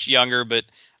that much younger, but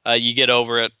you get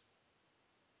over it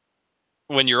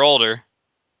when you're older.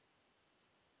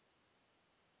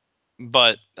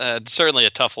 But certainly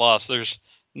a tough loss. There's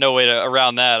no way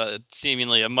around that.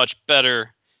 Seemingly a much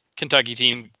better Kentucky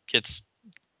team gets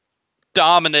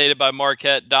dominated by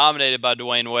Marquette, dominated by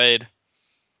Dwayne Wade,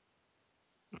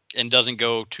 and doesn't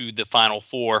go to the Final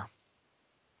Four.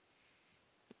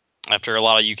 After a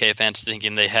lot of UK fans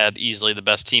thinking they had easily the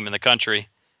best team in the country.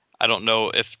 I don't know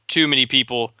if too many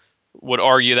people would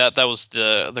argue that was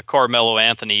the Carmelo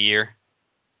Anthony year.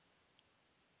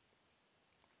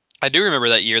 I do remember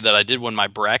that year that I did win my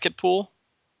bracket pool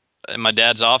in my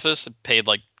dad's office. I paid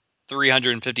like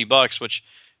 $350, which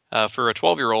for a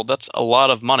 12-year-old, that's a lot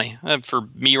of money. And for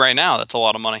me right now, that's a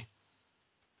lot of money.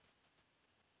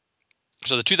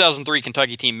 So the 2003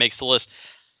 Kentucky team makes the list.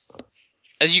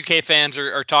 As UK fans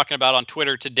are talking about on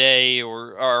Twitter today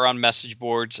or on message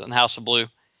boards on House of Blue,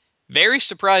 very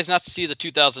surprised not to see the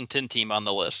 2010 team on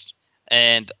the list.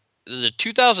 And the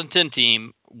 2010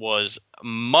 team was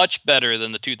much better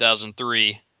than the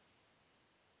 2003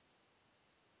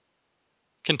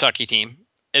 Kentucky team,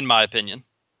 in my opinion.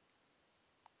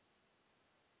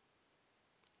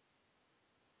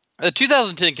 The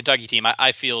 2010 Kentucky team,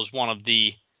 I feel, is one of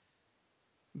the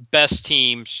best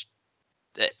teams,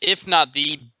 if not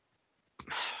the...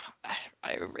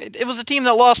 It was a team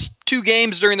that lost 2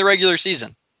 games during the regular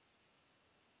season.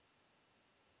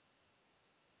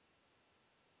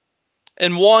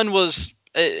 And one was...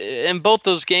 And both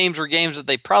those games were games that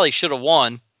they probably should have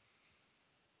won.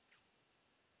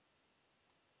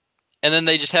 And then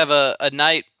they just have a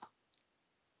night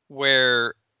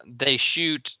where they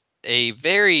shoot a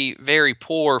very, very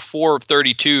poor 4 of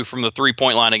 32 from the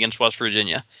three-point line against West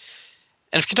Virginia.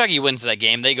 And if Kentucky wins that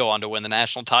game, they go on to win the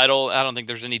national title. I don't think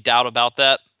there's any doubt about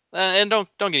that. And don't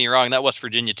get me wrong, that West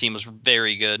Virginia team was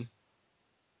very good.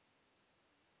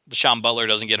 Deshaun Butler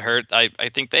doesn't get hurt. I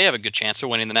think they have a good chance of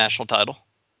winning the national title.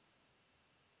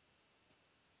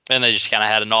 And they just kind of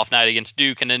had an off night against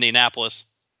Duke and Indianapolis.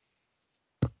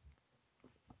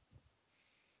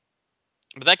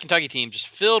 But that Kentucky team just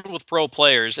filled with pro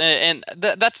players. And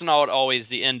that's not always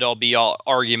the end-all, be-all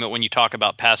argument when you talk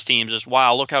about past teams is,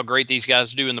 wow, look how great these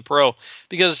guys do in the pro.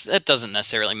 Because it doesn't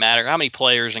necessarily matter. How many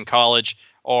players in college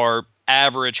are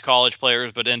average college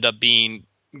players but end up being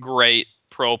great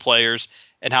pro players,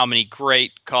 and how many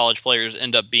great college players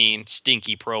end up being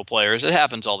stinky pro players? It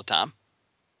happens all the time.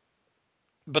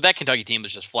 But that Kentucky team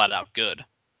was just flat out good.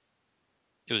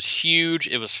 It was huge.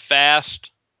 It was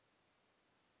fast.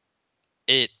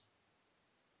 It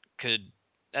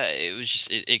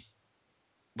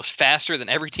was faster than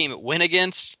every team it went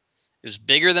against. It was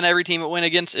bigger than every team it went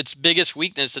against. Its biggest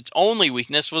weakness, its only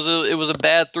weakness, was it was a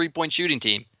bad 3-point shooting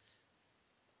team.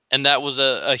 And that was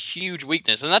a huge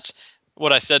weakness. And that's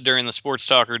what I said during the Sports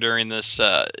Talker during this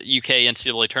UK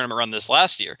NCAA tournament run this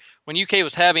last year. When UK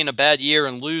was having a bad year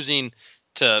and losing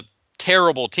to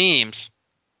terrible teams,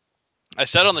 I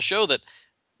said on the show that,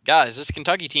 guys, this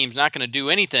Kentucky team's not going to do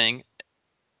anything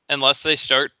unless they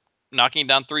start knocking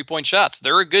down 3-point shots.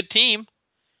 They're a good team.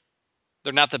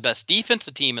 They're not the best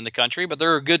defensive team in the country, but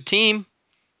they're a good team.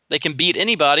 They can beat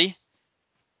anybody,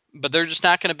 but they're just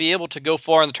not going to be able to go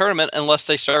far in the tournament unless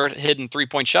they start hitting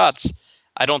 3-point shots.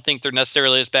 I don't think they're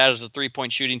necessarily as bad as a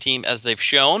 3-point shooting team as they've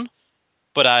shown,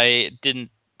 but I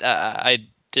didn't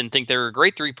think they were a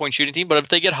great 3-point shooting team. But if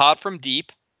they get hot from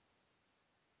deep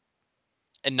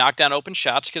and knock down open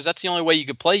shots, because that's the only way you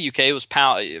could play UK was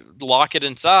lock it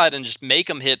inside and just make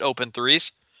them hit open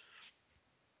threes.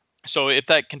 So if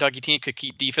that Kentucky team could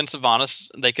keep defensive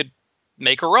honest, they could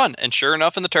make a run. And sure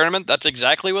enough, in the tournament, that's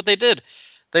exactly what they did.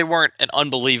 They weren't an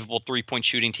unbelievable 3-point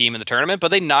shooting team in the tournament,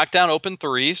 but they knocked down open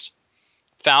threes,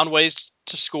 found ways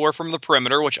to score from the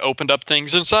perimeter, which opened up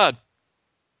things inside.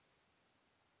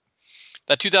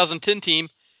 That 2010 team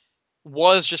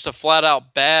was just a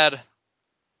flat-out bad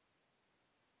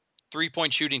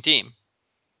 3-point shooting team.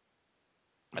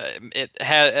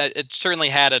 It certainly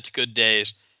had its good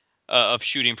days of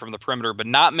shooting from the perimeter, but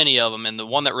not many of them. And the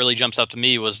one that really jumps out to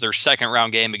me was their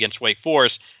second-round game against Wake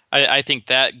Forest. I think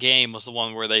that game was the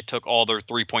one where they took all their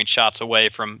 3-point shots away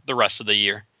from the rest of the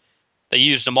year. They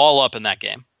used them all up in that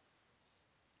game.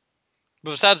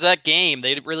 But besides that game,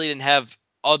 they really didn't have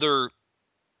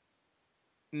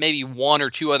maybe 1 or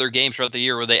 2 other games throughout the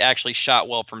year where they actually shot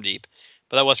well from deep.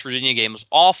 But that West Virginia game was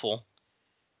awful.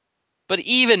 But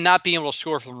even not being able to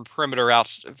score from the perimeter,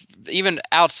 even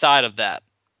outside of that,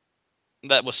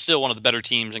 that was still one of the better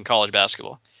teams in college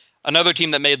basketball. Another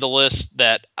team that made the list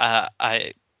that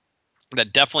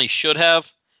that definitely should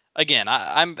have. Again,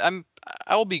 I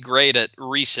will be great at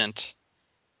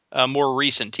more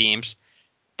recent teams,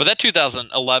 but that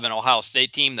 2011 Ohio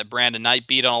State team that Brandon Knight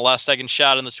beat on a last-second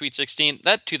shot in the Sweet 16,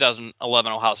 that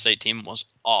 2011 Ohio State team was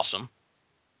awesome.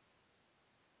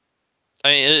 I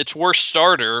mean, its worst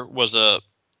starter was a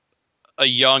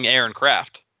young Aaron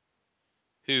Craft,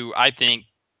 who I think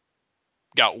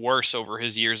got worse over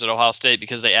his years at Ohio State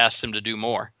because they asked him to do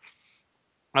more.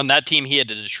 On that team, he had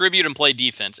to distribute and play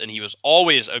defense, and he was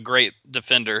always a great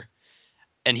defender,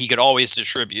 and he could always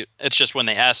distribute. It's just when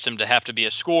they asked him to have to be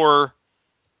a scorer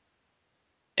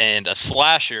and a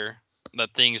slasher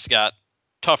that things got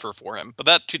tougher for him. But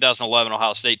that 2011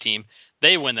 Ohio State team,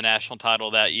 they win the national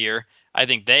title that year. I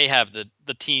think they have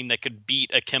the team that could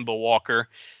beat a Kemba Walker.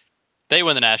 They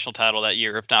win the national title that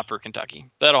year, if not for Kentucky.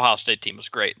 That Ohio State team was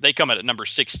great. They come in at number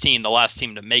 16, the last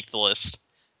team to make the list.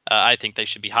 I think they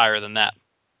should be higher than that.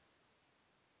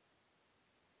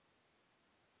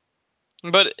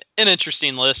 But an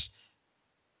interesting list.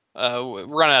 We're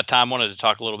running out of time. Wanted to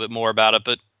talk a little bit more about it,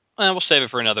 but we'll save it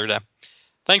for another day.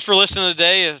 Thanks for listening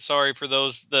today. Sorry for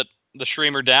those that the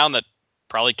streamer down that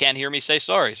probably can't hear me say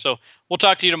sorry. So we'll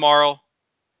talk to you tomorrow,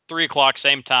 3 o'clock,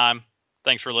 same time.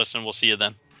 Thanks for listening. We'll see you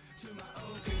then.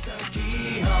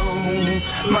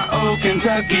 My old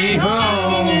Kentucky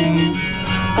home.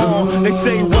 They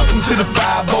say welcome to the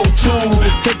 502.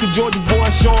 Take a Georgia boy,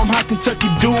 show him how Kentucky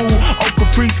do. Oak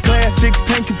Caprice classics,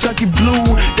 paint Kentucky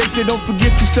blue. They say don't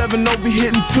forget 270 be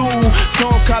hitting 2.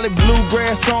 Some call it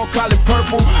bluegrass, some call it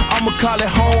purple. I'ma call it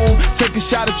home. Take a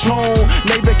shot of Tron.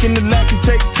 Lay back in the lack and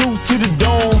take 2 to the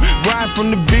dome. Ride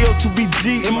from the Ville to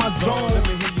BG in my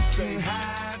zone.